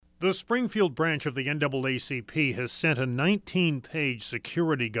The Springfield branch of the NAACP has sent a 19-page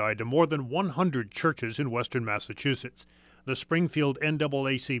security guide to more than 100 churches in western Massachusetts. The Springfield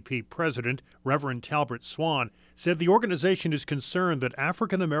NAACP president, Reverend Talbert Swan, said the organization is concerned that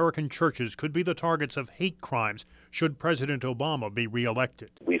African American churches could be the targets of hate crimes should President Obama be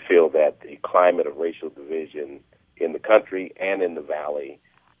reelected. We feel that the climate of racial division in the country and in the Valley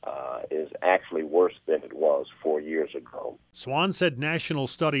is actually worse than it was 4 years ago. Swan said national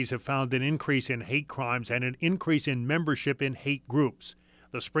studies have found an increase in hate crimes and an increase in membership in hate groups.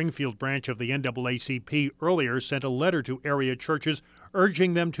 The Springfield branch of the NAACP earlier sent a letter to area churches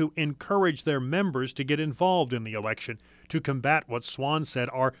urging them to encourage their members to get involved in the election to combat what Swan said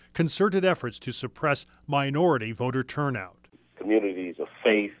are concerted efforts to suppress minority voter turnout. Communities of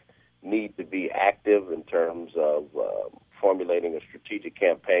faith need to be active in terms of formulating a strategic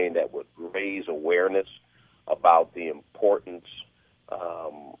campaign that would raise awareness about the importance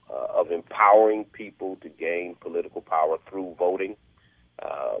of empowering people to gain political power through voting,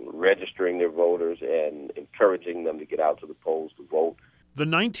 registering their voters, and encouraging them to get out to the polls to vote. The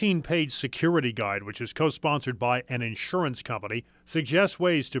 19-page security guide, which is co-sponsored by an insurance company, suggests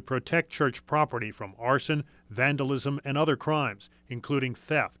ways to protect church property from arson, vandalism, and other crimes, including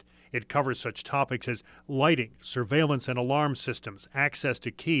theft. It covers such topics as lighting, surveillance and alarm systems, access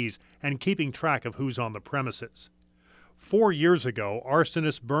to keys, and keeping track of who's on the premises. 4 years ago,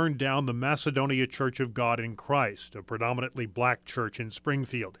 arsonists burned down the Macedonia Church of God in Christ, a predominantly black church in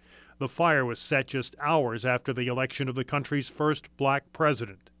Springfield. The fire was set just hours after the election of the country's first black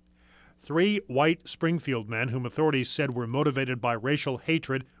president. 3 white Springfield men, whom authorities said were motivated by racial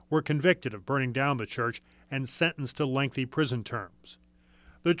hatred, were convicted of burning down the church and sentenced to lengthy prison terms.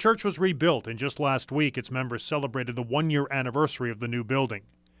 The church was rebuilt, and just last week its members celebrated the 1-year anniversary of the new building.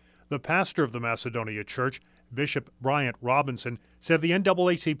 The pastor of the Macedonia Church, Bishop Bryant Robinson, said the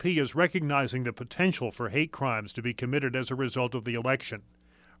NAACP is recognizing the potential for hate crimes to be committed as a result of the election.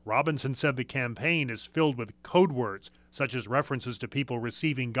 Robinson said the campaign is filled with code words, such as references to people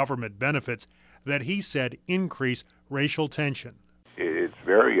receiving government benefits, that he said increase racial tension. It's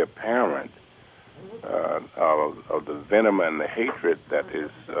very apparent of the venom and the hatred that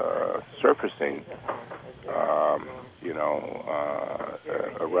is surfacing,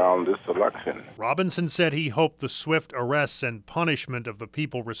 around this election. Robinson said he hoped the swift arrests and punishment of the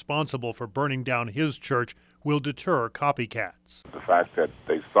people responsible for burning down his church will deter copycats. The fact that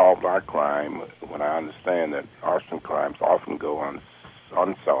they solved our crime, when I understand that arson crimes often go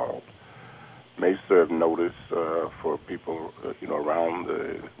unsolved, may serve notice for people, around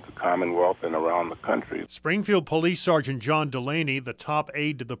the Commonwealth and around the country. Springfield Police Sergeant John Delaney, the top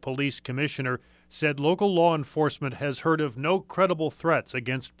aide to the police commissioner, said local law enforcement has heard of no credible threats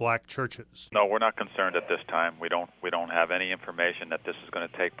against black churches. No, we're not concerned at this time. We don't have any information that this is going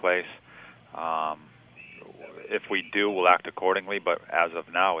to take place. If we do, we'll act accordingly. But as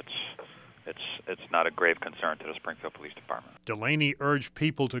of now, it's not a grave concern to the Springfield Police Department. Delaney urged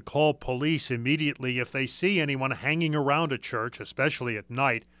people to call police immediately if they see anyone hanging around a church, especially at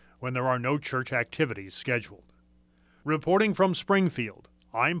night when there are no church activities scheduled. Reporting from Springfield,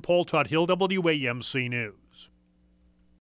 I'm Paul Tuthill, WAMC News.